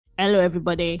Hello,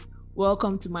 everybody.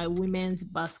 Welcome to my women's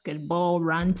basketball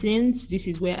rantings. This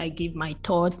is where I give my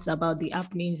thoughts about the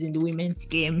happenings in the women's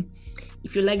game.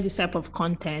 If you like this type of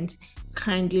content,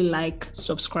 kindly like,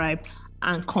 subscribe,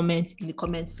 and comment in the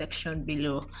comment section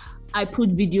below. I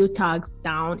put video tags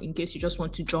down in case you just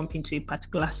want to jump into a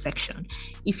particular section.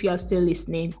 If you are still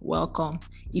listening, welcome.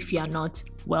 If you are not,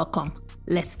 welcome.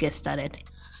 Let's get started.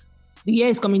 The year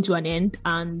is coming to an end,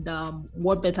 and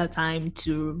what better time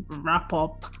to wrap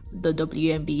up the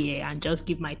WNBA and just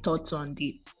give my thoughts on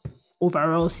the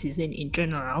overall season in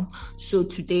general. So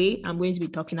today I'm going to be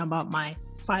talking about my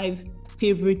 5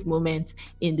 favorite moments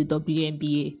in the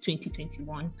WNBA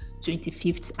 2021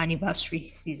 25th anniversary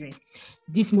season.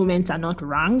 These moments are not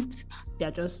ranked, they're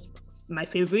just my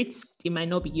favorites. They might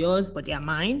not be yours, but they are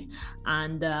mine,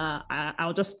 and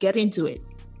I'll just get into it.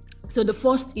 So the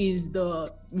first is the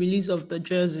release of the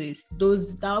jerseys.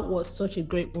 That was such a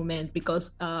great moment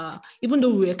because even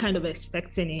though we were kind of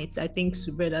expecting it, I think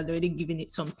Subred had already given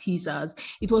it some teasers.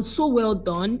 It was so well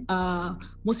done.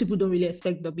 Most people don't really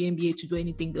expect the WNBA to do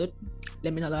anything good.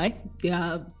 Let me not lie. They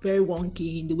are very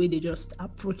wonky in the way they just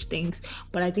approach things.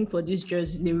 But I think for these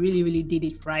jerseys, they really, really did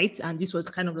it right. And this was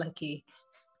kind of like a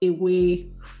way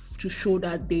to show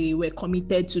that they were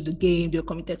committed to the game, they were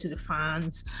committed to the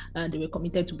fans, and they were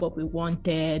committed to what we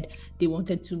wanted. They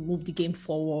wanted to move the game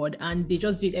forward, and they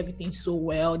just did everything so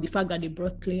well. The fact that they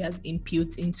brought players'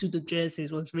 input into the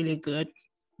jerseys was really good.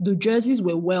 The jerseys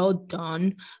were well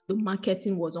done. The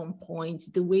marketing was on point.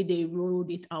 The way they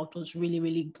rolled it out was really,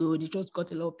 really good. It just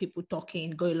got a lot of people talking,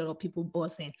 got a lot of people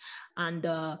buzzing. And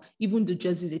even the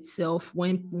jerseys itself,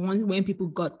 when people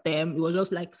got them, it was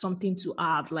just like something to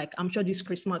have. Like, I'm sure this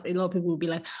Christmas, a lot of people will be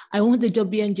like, I want the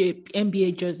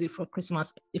WNBA jersey for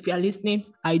Christmas. If you're listening,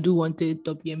 I do want the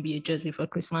WNBA jersey for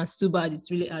Christmas. Too bad it's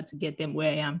really hard to get them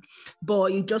where I am.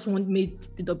 But it just made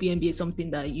the WNBA something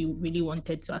that you really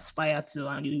wanted to aspire to,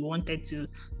 and you wanted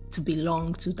to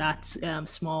belong to that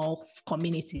small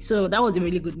community. So that was a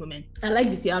really good moment. I like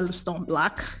the Seattle Storm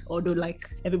black, although like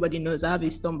everybody knows I have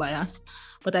a Storm bias,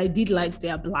 but I did like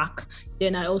their black.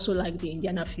 Then I also like the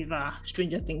Indiana Fever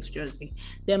Stranger Things jersey.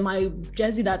 Then my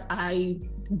jersey that I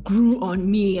grew on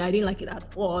me, I didn't like it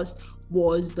at first,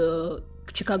 was the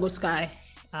Chicago Sky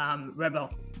Rebel.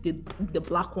 The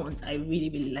black ones, I really,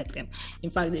 really like them. In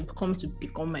fact, they've come to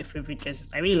become my favorite jerseys.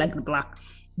 I really like the black.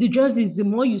 The jerseys, the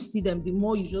more you see them, the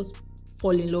more you just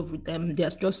fall in love with them. They're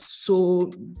just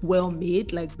so well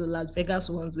made, like the Las Vegas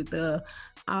ones with the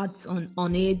arts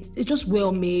on it. It's just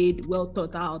well made, well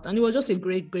thought out. And it was just a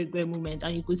great, great, great moment.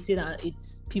 And you could see that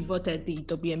it's pivoted the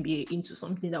WNBA into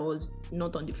something that was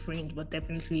not on the fringe, but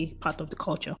definitely part of the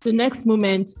culture. The next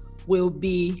moment will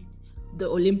be the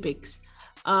Olympics.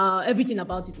 Everything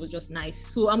about it was just nice.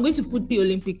 So I'm going to put the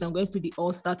Olympics, I'm going to put the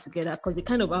All-Star together because they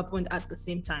kind of happened at the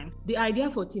same time. The idea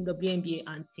for Team WNBA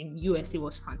and Team USA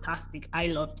was fantastic. I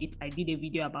loved it. I did a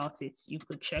video about it. You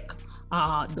could check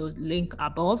the link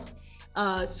above.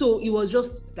 So it was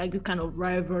just like this kind of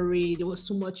rivalry. There was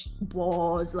so much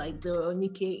buzz, like the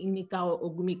Nika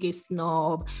Ogumike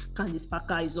snub. Candice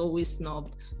Parker is always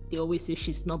snubbed. They always say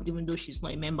she's snubbed even though she's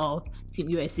not a member of Team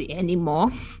USA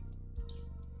anymore.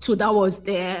 So that was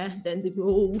there. Then the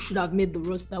people who should have made the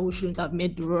roster, who shouldn't have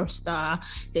made the roster.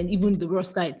 Then even the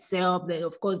roster itself. Then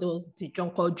of course there was the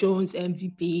Jonquil Jones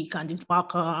MVP, Candice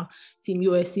Parker. Team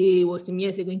USA, was Team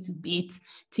USA going to beat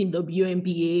Team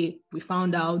WNBA? We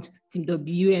found out Team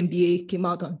WNBA came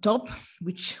out on top,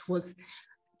 which was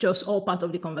just all part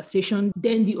of the conversation.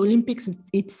 Then the Olympics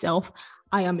itself.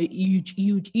 I am a huge,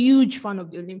 huge, huge fan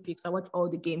of the Olympics. I watch all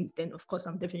the games. Then, of course,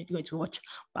 I'm definitely going to watch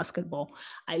basketball.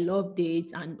 I loved it.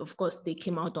 And, of course, they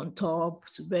came out on top.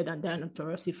 Subed and Diana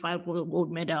Taurasi, 5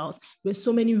 gold medals. There were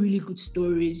so many really good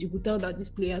stories. You could tell that these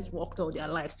players worked all their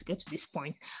lives to get to this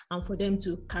point. And for them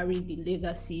to carry the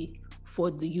legacy for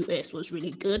the US was really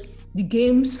good. The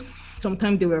games,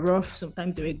 sometimes they were rough,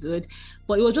 sometimes they were good.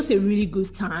 But it was just a really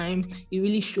good time. It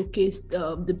really showcased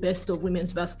the best of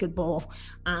women's basketball.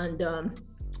 And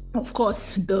of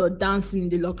course, the dancing in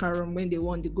the locker room when they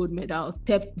won the gold medal,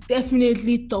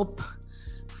 definitely top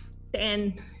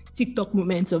 10 TikTok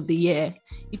moments of the year.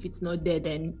 If it's not there,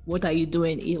 then what are you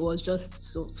doing? It was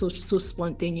just so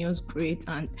spontaneous, great,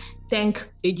 and thank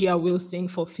Agia Wilson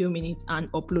for filming it and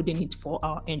uploading it for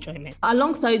our enjoyment.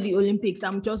 Alongside the Olympics,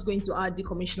 I'm just going to add the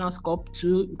Commissioner's Cup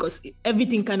too, because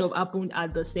everything kind of happened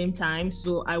at the same time.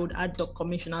 So I would add the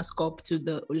Commissioner's Cup to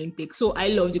the Olympics. So I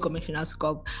love the Commissioner's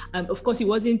Cup. Of course,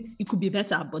 it could be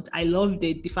better, but I loved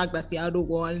it. The fact that Seattle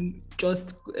won,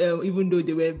 just even though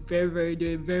they were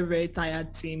very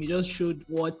tired team, it just showed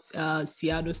what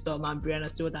Seattle Storm and Brianna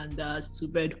Stewart and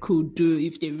Subed could do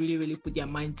if they really put their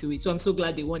mind to it. So I'm so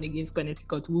glad they won against against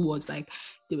Connecticut, who was like,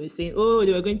 they were saying, oh,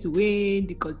 they were going to win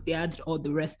because they had all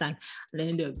the rest time. At the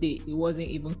end of the day, it wasn't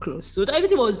even close. So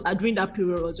everything was, during that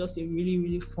period, was just a really,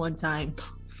 really fun time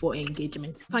for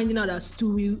engagement. Finding out that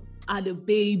Stewie had a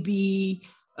baby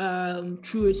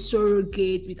through a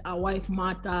surrogate with our wife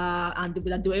Martha, and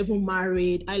they were even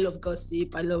married. I love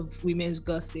gossip. I love women's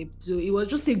gossip. So it was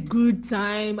just a good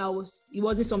time. It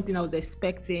wasn't something I was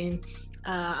expecting.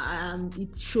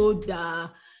 It showed that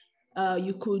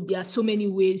there are so many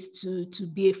ways to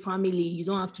be a family. You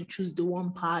don't have to choose the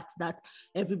one path that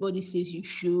everybody says you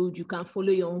should. You can follow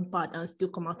your own path and still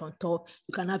come out on top.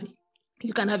 You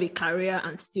can have a career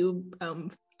and still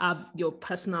have your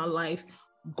personal life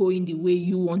going the way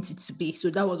you want it to be.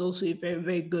 So that was also a very,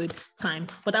 very good time.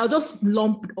 But I'll just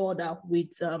lump all that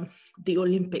with the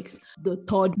Olympics. The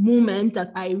third moment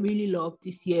that I really loved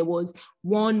this year was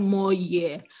one more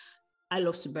year. I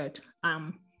love Subert.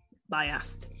 I'm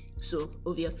biased. So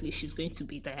obviously she's going to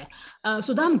be there.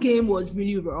 So that game was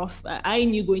really rough. I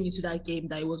knew going into that game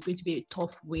that it was going to be a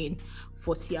tough win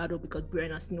for Seattle because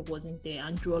Brianna Smith wasn't there.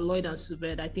 And Drew Lloyd and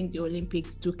Subert, I think the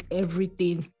Olympics took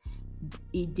everything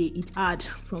it had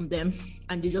from them,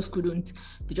 and they just weren't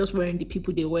the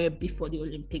people they were before the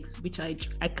Olympics, which I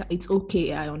it's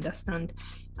okay. I understand.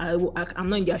 I'm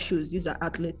not in their shoes. These are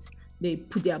athletes. They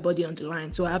put their body on the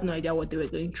line. So I have no idea what they were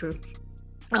going through.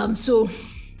 So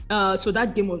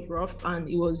that game was rough, and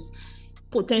it was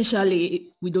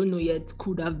potentially, we don't know yet,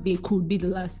 could be the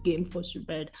last game for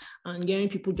Subert. And hearing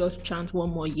people just chant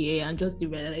one more year, and just the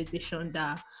realization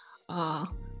that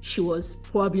she was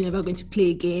probably never going to play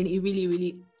again, it really,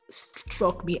 really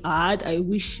struck me hard. I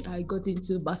wish I got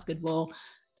into basketball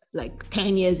like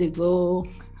 10 years ago,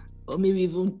 or maybe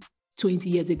even 20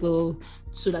 years ago,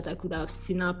 so that I could have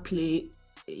seen her play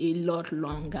a lot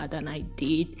longer than I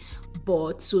did.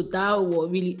 But so that was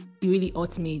really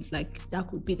hurt me. Like, that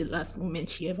could be the last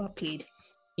moment she ever played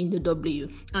in the W.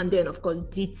 And then, of course,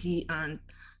 DT and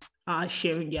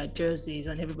sharing their jerseys,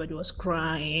 and everybody was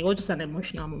crying. It was just an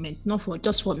emotional moment, not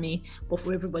just for me, but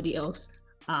for everybody else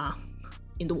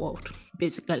in the world,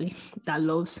 basically, that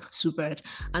loves Subert.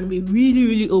 And we really,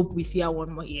 really hope we see her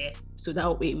one more year, so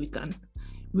that way we can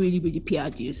really, really pay our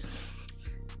dues.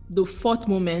 The fourth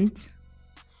moment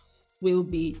will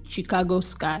be Chicago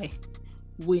Sky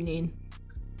winning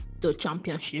the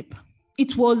championship.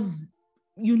 It was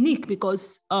unique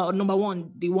because number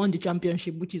one, they won the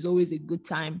championship, which is always a good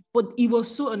time, but it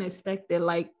was so unexpected.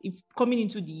 Like, if coming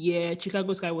into the year,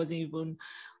 Chicago Sky wasn't even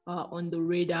on the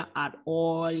radar at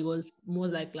all. It was more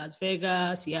like Las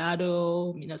Vegas,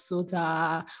 Seattle,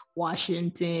 Minnesota,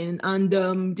 Washington,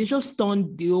 and they just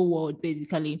stunned the whole world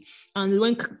basically. And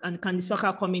when Candice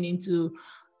Parker coming into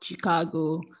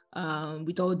Chicago,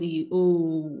 with all the,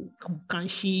 can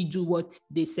she do what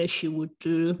they said she would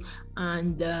do?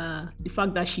 And the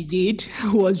fact that she did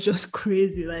was just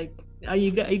crazy. Like,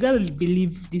 you gotta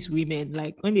believe these women.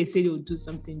 Like, when they say they will do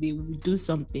something, they will do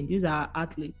something. These are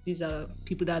athletes. These are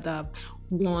people that have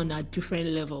won at different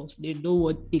levels. They know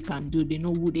what they can do. They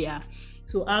know who they are.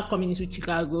 So her coming into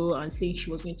Chicago and saying she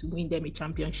was going to win them a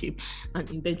championship, and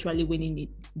eventually winning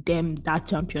them that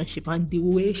championship, and the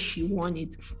way she won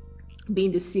it,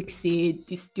 being the sixth seed,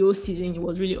 this whole season, it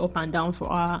was really up and down for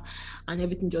her, and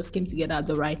everything just came together at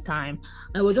the right time.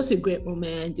 And it was just a great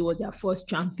moment. It was their first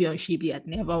championship. They had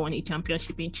never won a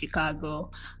championship in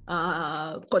Chicago.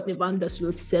 Courtney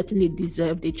Vandersloot certainly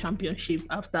deserved a championship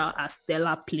after a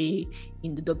stellar play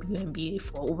in the WNBA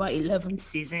for over 11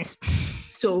 seasons.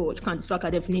 So Candice Parker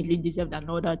definitely deserved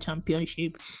another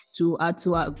championship to add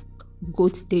to her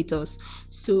GOAT status.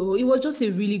 So it was just a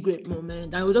really great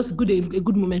moment. And it was just a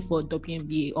good moment for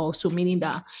WNBA also, meaning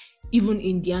that even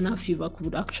Indiana Fever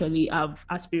could actually have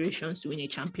aspirations to win a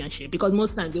championship, because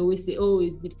most times they always say,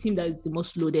 it's the team that is the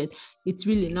most loaded. It's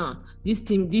really not. This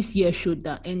team this year showed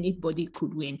that anybody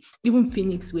could win. Even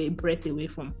Phoenix were a breath away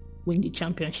from winning the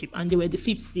championship, and they were the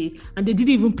fifth seed, and they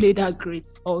didn't even play that great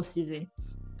all season.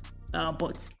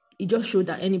 But it just showed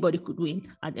that anybody could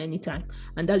win at any time,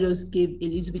 and that just gave a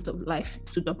little bit of life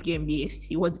to WNBA.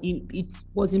 It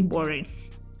wasn't boring.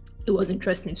 It was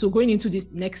interesting. So going into this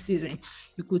next season,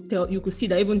 you could see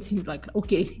that even teams like,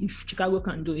 okay, if Chicago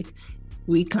can do it,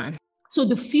 we can. So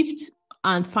the fifth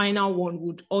and final one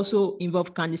would also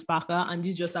involve Candice Parker, and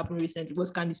this just happened recently. It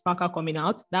was Candice Parker coming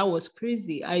out. That was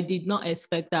crazy. I did not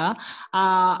expect that.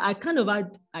 I kind of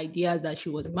had ideas that she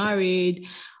was married,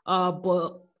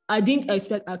 but I didn't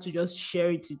expect her to just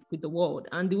share it with the world.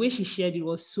 And the way she shared it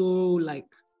was so like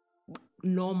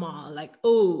normal, like,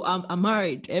 I'm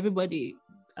married. Everybody,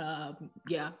 I'm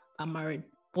married.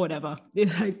 whatever.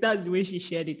 Like, that's the way she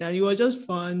shared it. And it was just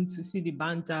fun to see the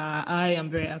banter. I am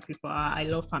very happy for her. I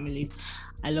love families.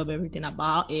 I love everything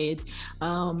about it.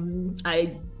 I'm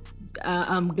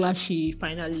glad she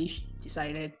finally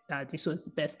decided that this was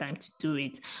the best time to do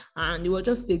it. And it was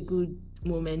just a good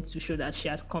moment to show that she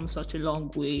has come such a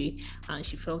long way and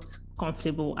she felt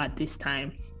comfortable at this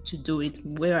time to do it,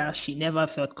 whereas she never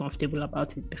felt comfortable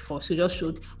about it before. So it just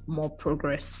showed more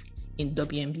progress in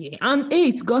WNBA. And hey,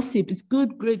 it's gossip. It's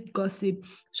good, great gossip.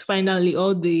 Finally,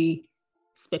 all the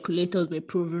speculators were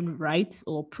proven right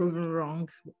or proven wrong,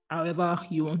 however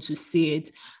you want to see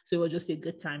it. So it was just a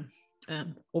good time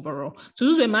overall. So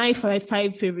those were my five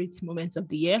favorite moments of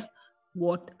the year.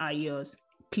 What are yours?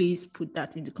 Please put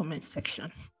that in the comment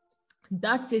section.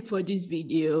 That's it for this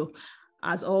video.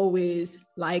 As always,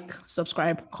 like,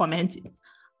 subscribe, comment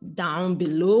down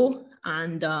below,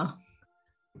 and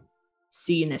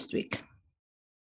see you next week.